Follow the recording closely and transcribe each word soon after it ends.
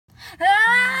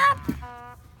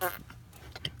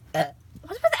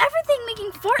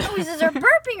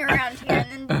jumping around here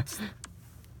and then just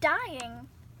dying.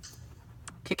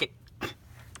 Kick it.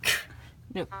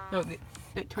 No,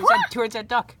 towards that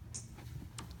duck.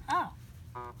 Oh.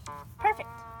 Perfect.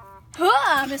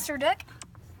 Huh, Mr. Duck.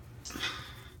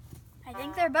 I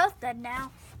think they're both dead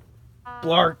now.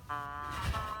 Blark.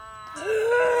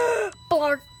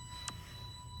 Blark.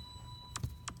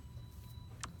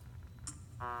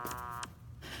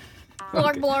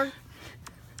 Blark, blark.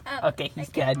 Okay, he's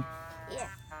dead. Yeah.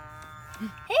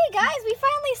 Hey guys, we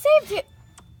finally saved you.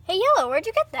 Hey Yellow, where'd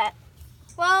you get that?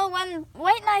 Well, when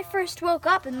White and I first woke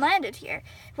up and landed here,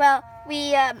 well,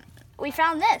 we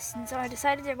found this, and so I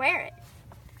decided to wear it.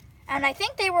 And I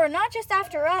think they were not just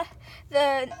after us,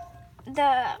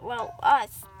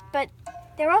 us, but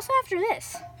they were also after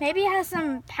this. Maybe it has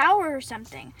some power or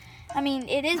something. I mean,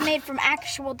 it is made from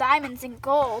actual diamonds and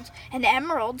gold and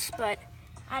emeralds, but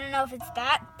I don't know if it's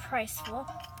that priceful.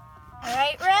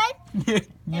 Alright, Red?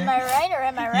 Am I right or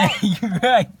am I right? Yeah, you're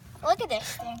right. Look at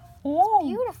this thing. Oh.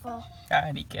 Beautiful.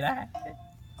 Johnny, get out.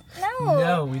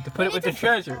 No. We have to put it with the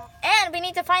treasure. And we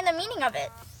need to find the meaning of it.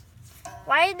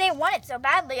 Why did they want it so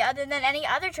badly other than any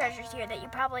other treasures here that you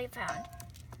probably found?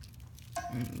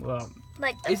 Well,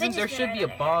 Like the there should be a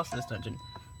boss in this dungeon.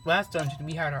 Last dungeon,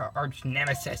 we had our arch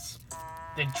nemesis,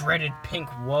 the dreaded pink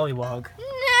Wollywog. No!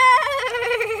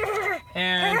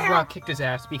 And Rock kicked his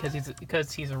ass because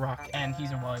he's a rock and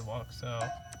he's a Wollywog, so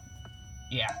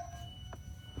yeah.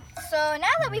 So now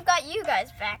that we've got you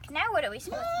guys back, now what are we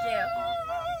supposed to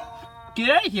Get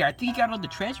out of here! I think you got all the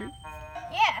treasure. do?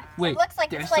 Yeah. Wait, it looks like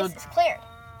this place is cleared.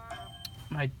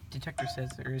 My detector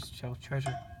says there is still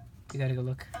treasure. You gotta go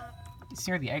look. It's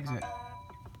near the exit.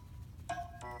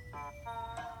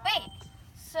 Wait.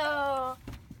 So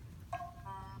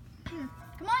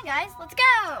come on guys, let's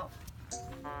go!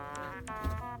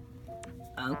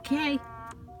 Okay.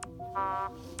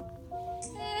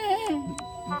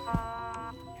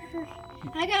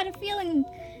 I got a feeling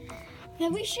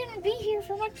that we shouldn't be here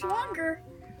for much longer.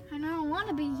 And I don't want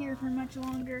to be here for much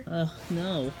longer. Oh,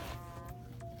 no.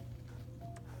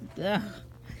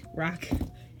 Rock,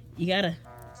 you gotta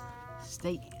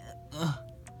stay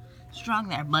strong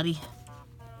there, buddy.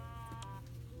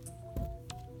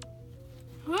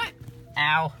 What?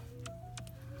 Ow.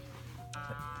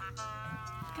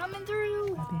 Coming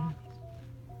through. Okay.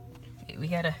 We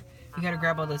gotta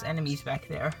grab all those enemies back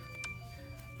there.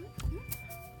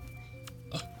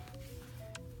 I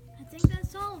think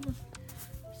that's all of them.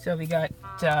 So we got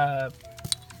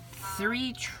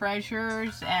 3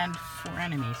 treasures and 4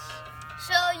 enemies.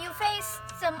 So you faced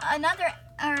another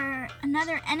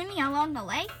enemy along the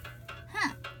way?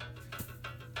 Huh.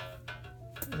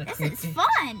 This is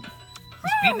fun.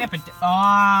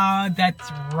 Oh,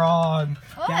 that's wrong.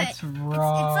 What? That's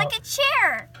wrong. It's like a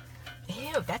chair.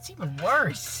 Ew, that's even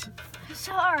worse.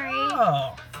 Sorry.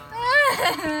 Oh.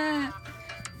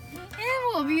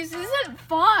 Animal abuse isn't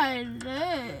fun.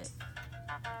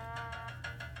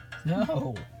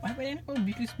 No. Why would animal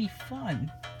abuse be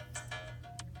fun?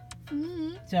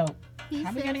 So, how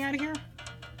are we getting out of here?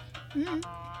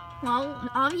 Well,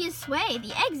 obvious way,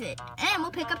 the exit. And we'll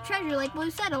pick up treasure like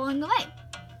Blue said along the way.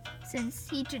 Since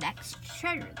he should extra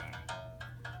treasure there.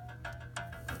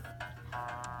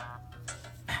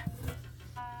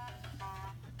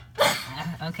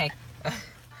 Okay.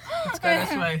 Let's go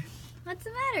this way. What's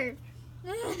the matter? I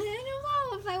don't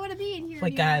know if I want to be in here.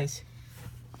 Wait, guys.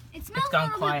 It smells It's gone a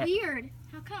little quiet. bit weird.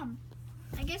 How come?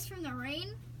 I guess from the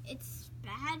rain, it's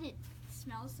bad. It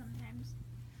smells sometimes.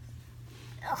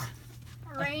 Ugh.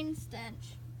 Rain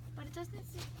stench. But it doesn't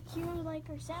hear like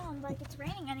or sound like it's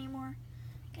raining anymore.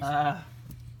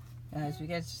 Guys, we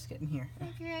guys just get in here.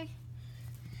 Okay.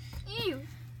 Ew.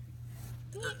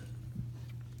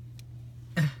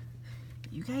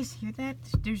 You guys hear that?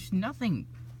 There's nothing.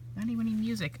 Not even any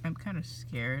music. I'm kind of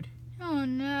scared. Oh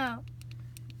no.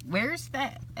 Where's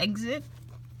that exit?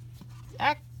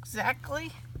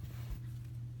 Exactly?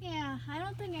 Yeah, I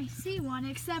don't think I see one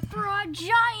except for a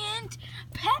giant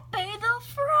Pepe the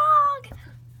Frog.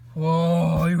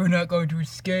 Whoa, you're not going to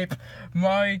escape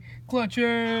my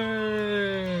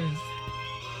clutches!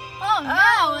 Oh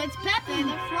no, it's Pepe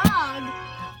the Frog.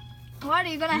 What, are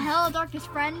you gonna Hello Darkness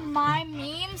Friend my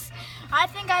memes? I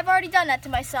think I've already done that to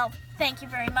myself. Thank you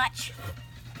very much.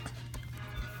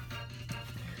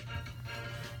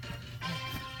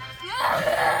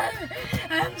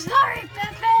 I'm sorry,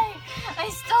 Pepe. I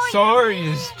stole you. Sorry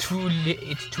is too late.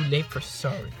 It's too late for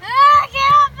sorry.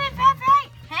 Get off me, Pepe.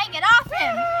 Hey, get off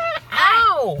him.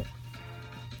 Ow!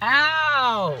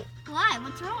 Ow! Why?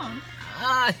 What's wrong?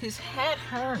 His head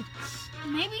hurts.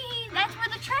 Maybe that's where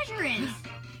the treasure is.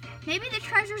 Maybe the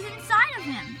treasure's inside of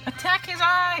him. Attack his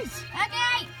eyes!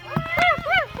 Okay.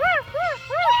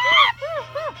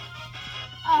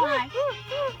 Oh, hi.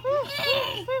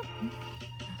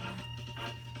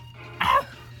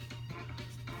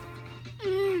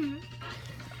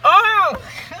 Oh,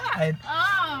 God.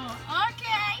 Oh,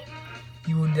 okay.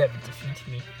 You will never defeat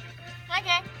me.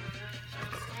 Okay.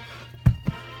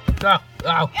 Oh,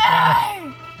 oh.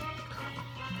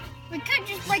 We could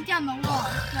just break down the wall,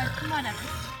 but whatever.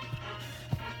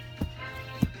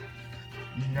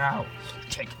 No, you're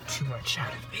taking too much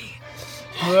out of me.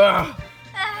 Ugh.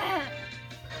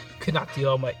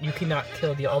 You cannot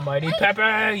kill the almighty Pepe.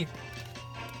 Right,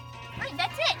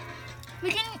 that's it.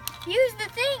 We can use the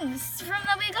things from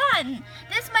that we got.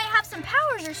 This might have some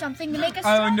powers or something to make us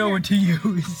stronger. I know what to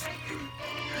use.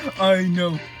 I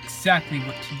know exactly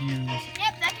what to use.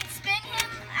 Yep, that can spin him,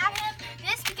 at him.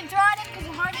 This we can throw at him because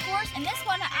of hard force. And this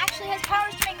one actually has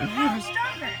powers to make the powers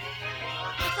stronger.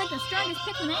 Looks like the strongest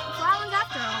Pikmin ain't flowers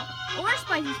after all. Or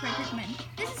spicy spray Pikmin.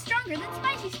 This is stronger than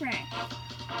spicy spray.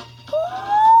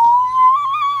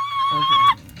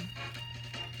 Okay.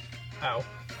 Ow.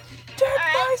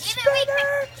 Alright, either we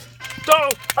can... Oh!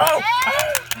 Oh!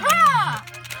 Ha!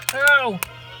 Ow!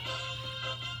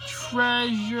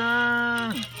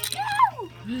 Treasure! No!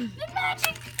 The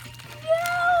magic!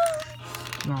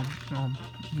 No!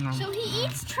 No. So he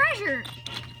eats treasure.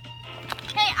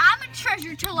 Hey, I'm a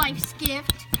treasure to life's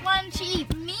gift. Why don't you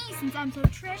eat me since I'm so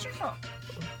treasureful?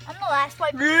 I'm the last one.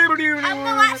 I'm the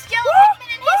last yellow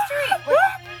Pikmin in history.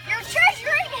 You're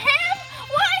treasuring him?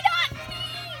 Why not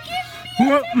me? Give me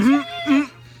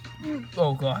a treasure.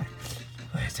 Oh God.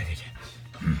 Wait a second.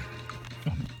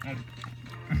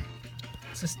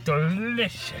 This is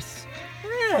delicious.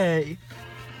 Hey.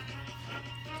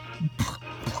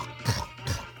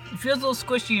 It feels a little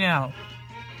squishy now.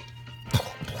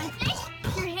 I think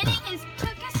you're hitting his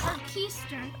tuchus or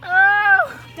keister.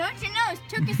 Oh! Don't you know his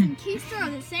tuchus and keister are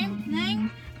the same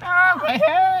thing? Oh, my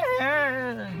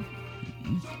head!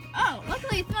 Oh,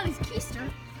 luckily it's not his keister.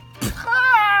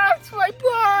 Ah, it's my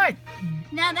butt!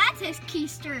 Now that's his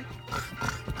keister.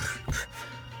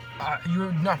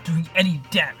 You're not doing any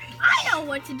damage. I know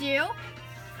what to do.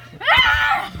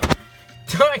 Ah!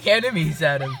 Throwing enemies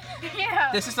at him.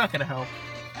 Yeah. This is not gonna help.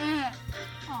 Aw,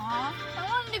 I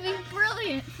wanted to be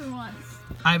brilliant for once.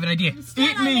 I have an idea. Instead,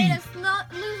 Eat I me! made us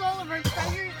lose all of our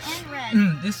treasures and red.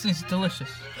 This is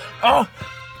delicious. Oh!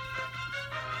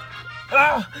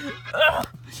 Oh!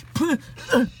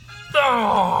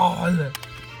 Oh!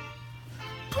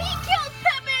 We killed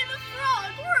Pepe the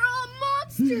Frog! We're all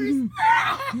monsters!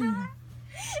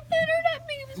 Internet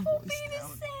memes will be the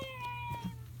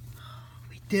same!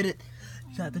 We did it!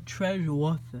 Got the treasure.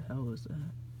 What the hell is that?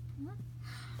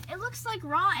 It looks like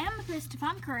raw amethyst if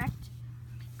I'm correct.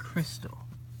 Crystal.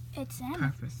 It's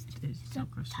amethyst. Perfect. It's It's a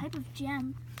crystal. type of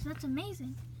gem. So that's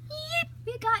amazing. Yep!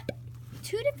 We got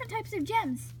 2 different types of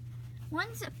gems.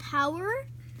 One's a power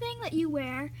thing that you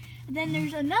wear. And then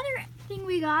there's another thing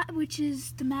we got, which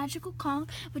is the magical conch,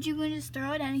 which you can just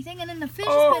throw at anything. And then the fish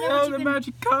spinner, which Oh, you the can...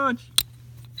 magic conch!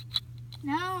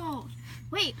 No.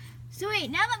 Wait. So wait,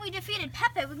 now that we defeated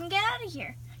Pepe, we can get out of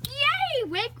here. Yay!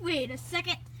 Wait a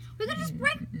second. We could just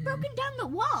broken down the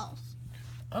walls.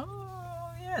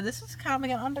 Oh, yeah, this is kind of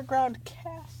like an underground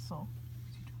castle.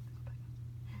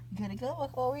 You gotta go.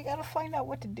 Well, we gotta find out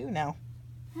what to do now.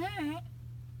 Alright.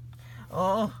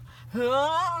 Oh.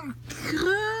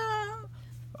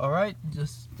 Alright,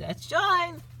 just let's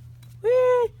shine.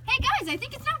 Whee! Hey guys, I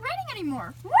think it's not raining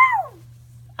anymore. Woo!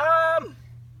 I'm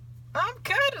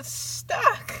kind of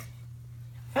stuck.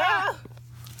 Ah.